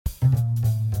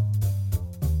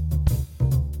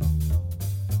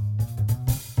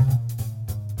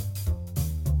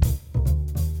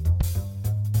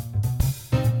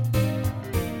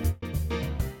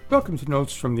Welcome to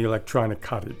Notes from the Electronic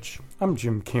Cottage. I'm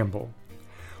Jim Campbell.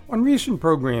 On recent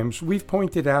programs, we've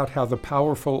pointed out how the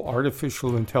powerful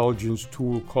artificial intelligence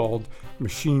tool called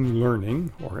machine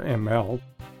learning, or ML,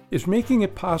 is making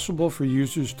it possible for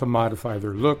users to modify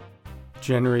their look,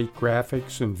 generate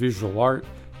graphics and visual art,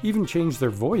 even change their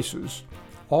voices,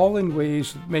 all in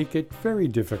ways that make it very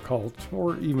difficult,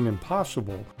 or even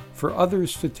impossible, for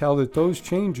others to tell that those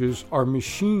changes are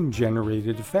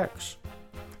machine-generated effects.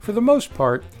 For the most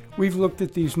part, we've looked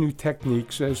at these new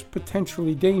techniques as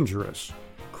potentially dangerous,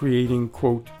 creating,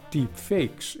 quote, deep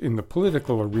fakes in the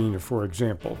political arena, for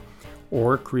example,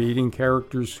 or creating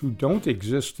characters who don't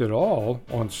exist at all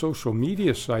on social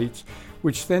media sites,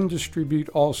 which then distribute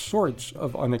all sorts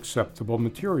of unacceptable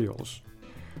materials.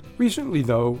 Recently,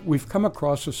 though, we've come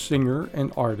across a singer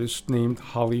and artist named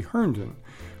Holly Herndon,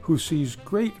 who sees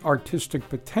great artistic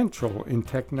potential in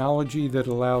technology that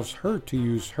allows her to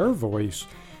use her voice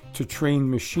to train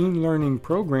machine learning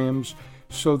programs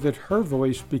so that her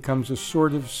voice becomes a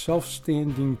sort of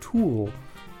self-standing tool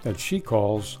that she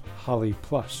calls Holly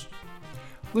Plus.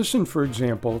 Listen, for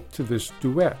example, to this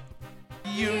duet.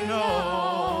 You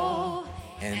know,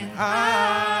 and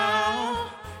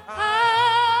I'll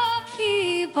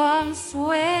keep on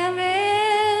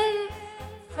swimming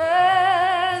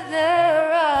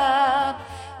further up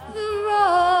the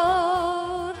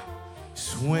road.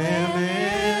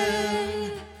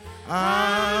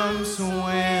 I'm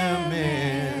swimming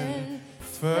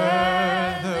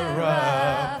further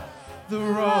up the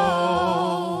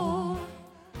road.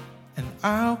 And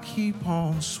I'll keep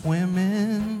on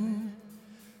swimming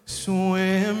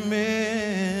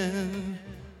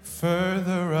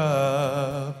further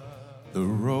up the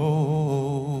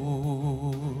road.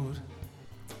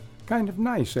 Kind of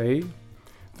nice, eh?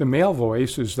 The male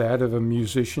voice is that of a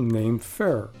musician named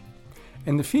Fer,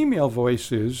 and the female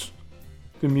voice is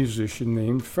the musician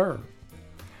named Fer.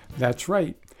 That's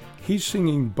right, he's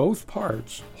singing both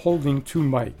parts holding two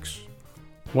mics.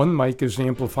 One mic is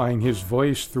amplifying his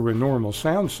voice through a normal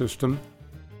sound system.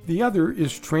 The other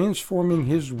is transforming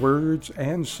his words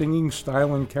and singing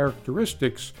style and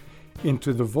characteristics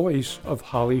into the voice of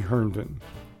Holly Herndon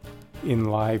in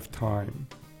live time.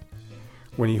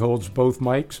 When he holds both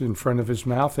mics in front of his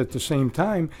mouth at the same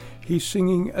time, he's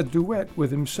singing a duet with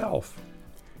himself.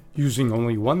 Using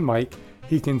only one mic,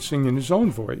 he can sing in his own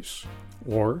voice,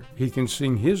 or he can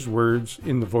sing his words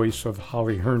in the voice of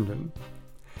Holly Herndon.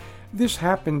 This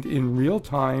happened in real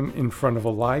time in front of a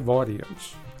live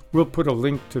audience. We'll put a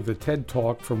link to the TED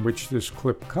Talk from which this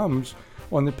clip comes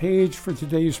on the page for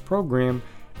today's program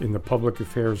in the Public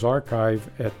Affairs Archive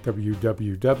at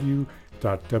www.weru.org.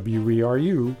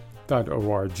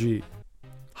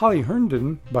 Holly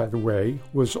Herndon, by the way,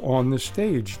 was on the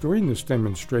stage during this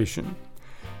demonstration,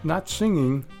 not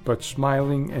singing, but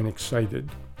smiling and excited.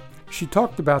 She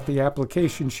talked about the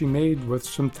application she made with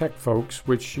some tech folks,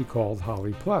 which she called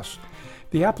Holly Plus.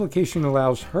 The application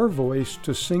allows her voice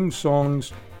to sing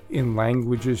songs in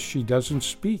languages she doesn't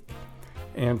speak,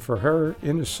 and for her,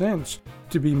 in a sense,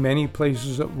 to be many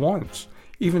places at once,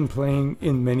 even playing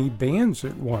in many bands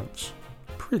at once.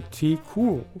 Pretty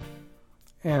cool.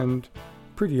 And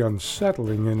pretty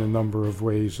unsettling in a number of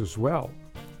ways as well.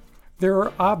 There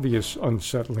are obvious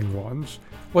unsettling ones.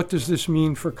 What does this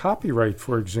mean for copyright,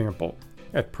 for example?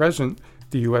 At present,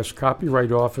 the U.S.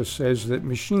 Copyright Office says that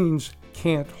machines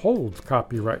can't hold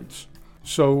copyrights.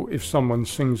 So if someone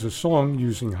sings a song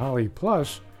using Holly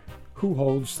Plus, who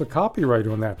holds the copyright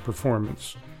on that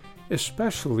performance?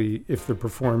 Especially if the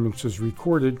performance is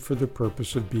recorded for the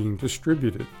purpose of being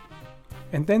distributed.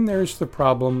 And then there's the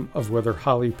problem of whether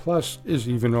Holly Plus is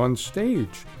even on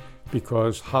stage,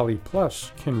 because Holly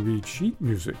Plus can read sheet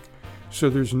music, so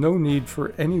there's no need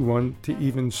for anyone to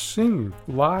even sing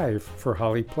live for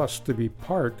Holly Plus to be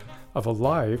part of a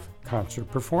live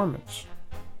concert performance.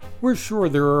 We're sure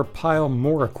there are a pile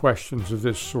more questions of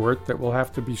this sort that will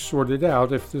have to be sorted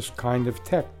out if this kind of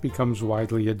tech becomes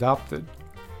widely adopted.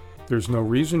 There's no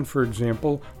reason, for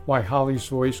example, why Holly's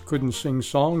voice couldn't sing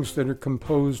songs that are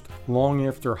composed long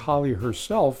after Holly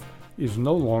herself is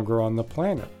no longer on the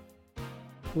planet.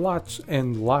 Lots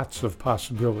and lots of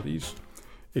possibilities.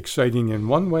 Exciting in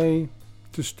one way,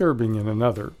 disturbing in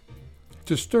another.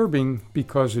 Disturbing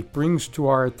because it brings to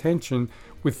our attention,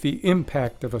 with the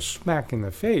impact of a smack in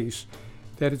the face,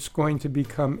 that it's going to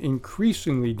become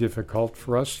increasingly difficult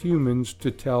for us humans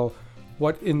to tell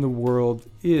what in the world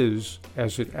is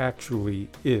as it actually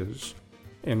is,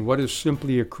 and what is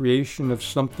simply a creation of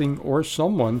something or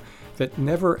someone that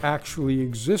never actually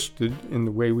existed in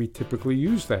the way we typically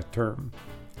use that term.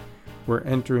 We're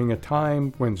entering a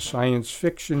time when science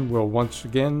fiction will once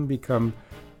again become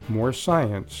more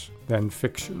science than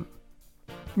fiction.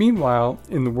 Meanwhile,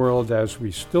 in the world as we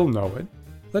still know it,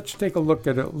 let's take a look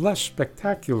at a less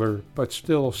spectacular but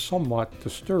still somewhat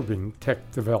disturbing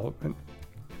tech development.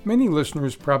 Many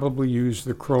listeners probably use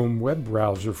the Chrome web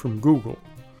browser from Google.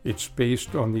 It's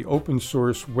based on the open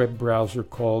source web browser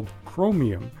called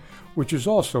Chromium, which is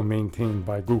also maintained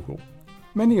by Google.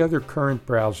 Many other current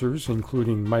browsers,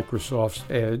 including Microsoft's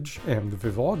Edge and the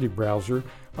Vivaldi browser,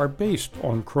 are based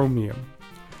on Chromium.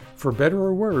 For better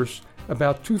or worse,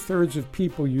 about 2/3 of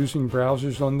people using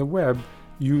browsers on the web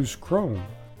use Chrome,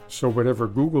 so whatever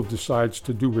Google decides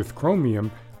to do with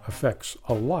Chromium affects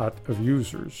a lot of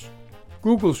users.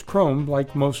 Google's Chrome,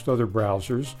 like most other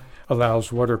browsers,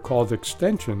 allows what are called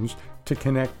extensions to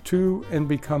connect to and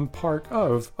become part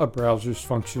of a browser's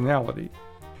functionality.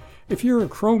 If you're a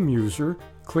Chrome user,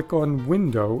 click on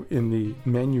Window in the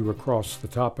menu across the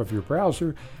top of your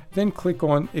browser, then click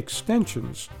on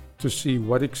Extensions to see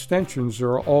what extensions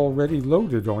are already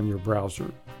loaded on your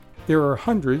browser. There are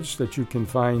hundreds that you can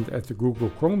find at the Google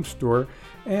Chrome Store,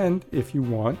 and if you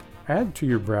want, add to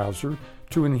your browser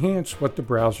to enhance what the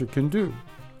browser can do.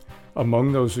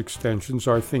 Among those extensions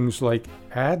are things like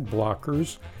ad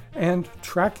blockers and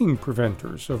tracking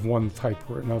preventers of one type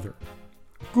or another.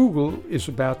 Google is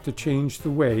about to change the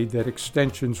way that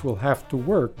extensions will have to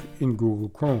work in Google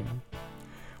Chrome.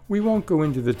 We won't go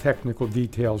into the technical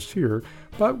details here,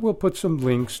 but we'll put some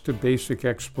links to basic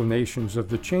explanations of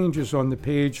the changes on the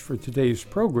page for today's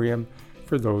program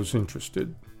for those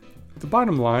interested. The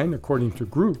bottom line, according to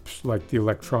groups like the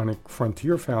Electronic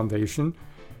Frontier Foundation,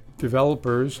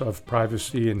 developers of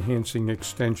privacy-enhancing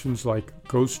extensions like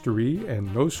Ghostery and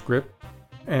NoScript,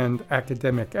 and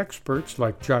academic experts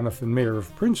like Jonathan Mayer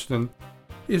of Princeton,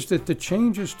 is that the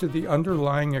changes to the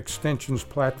underlying extensions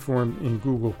platform in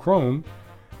Google Chrome,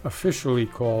 officially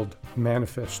called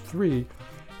Manifest 3,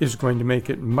 is going to make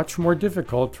it much more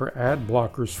difficult for ad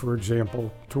blockers, for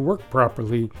example, to work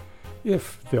properly,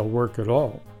 if they'll work at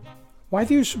all. Why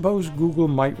do you suppose Google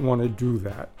might want to do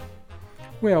that?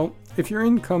 Well, if your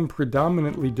income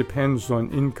predominantly depends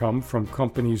on income from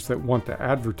companies that want to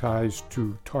advertise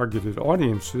to targeted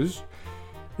audiences,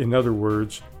 in other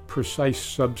words, precise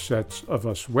subsets of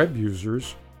us web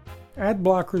users, ad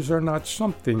blockers are not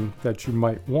something that you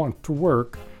might want to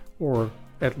work, or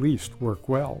at least work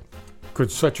well. Could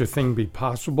such a thing be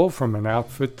possible from an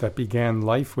outfit that began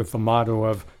life with the motto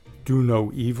of "Do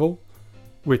no evil,"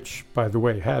 which, by the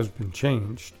way, has been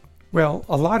changed? Well,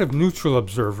 a lot of neutral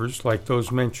observers, like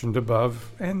those mentioned above,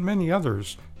 and many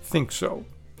others, think so.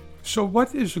 So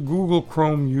what is a Google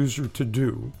Chrome user to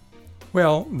do?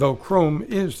 Well, though Chrome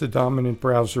is the dominant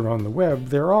browser on the web,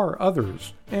 there are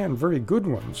others, and very good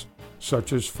ones,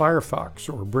 such as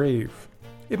Firefox or Brave.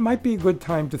 It might be a good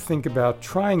time to think about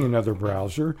trying another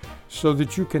browser so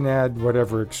that you can add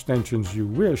whatever extensions you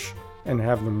wish and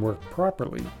have them work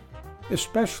properly,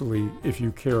 especially if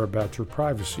you care about your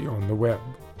privacy on the web.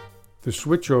 The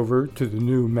switch over to the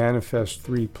new Manifest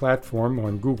 3 platform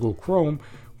on Google Chrome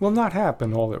will not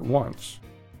happen all at once,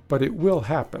 but it will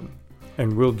happen,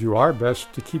 and we'll do our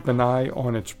best to keep an eye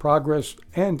on its progress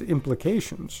and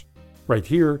implications, right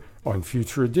here on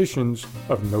future editions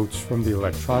of Notes from the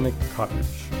Electronic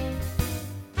Cottage.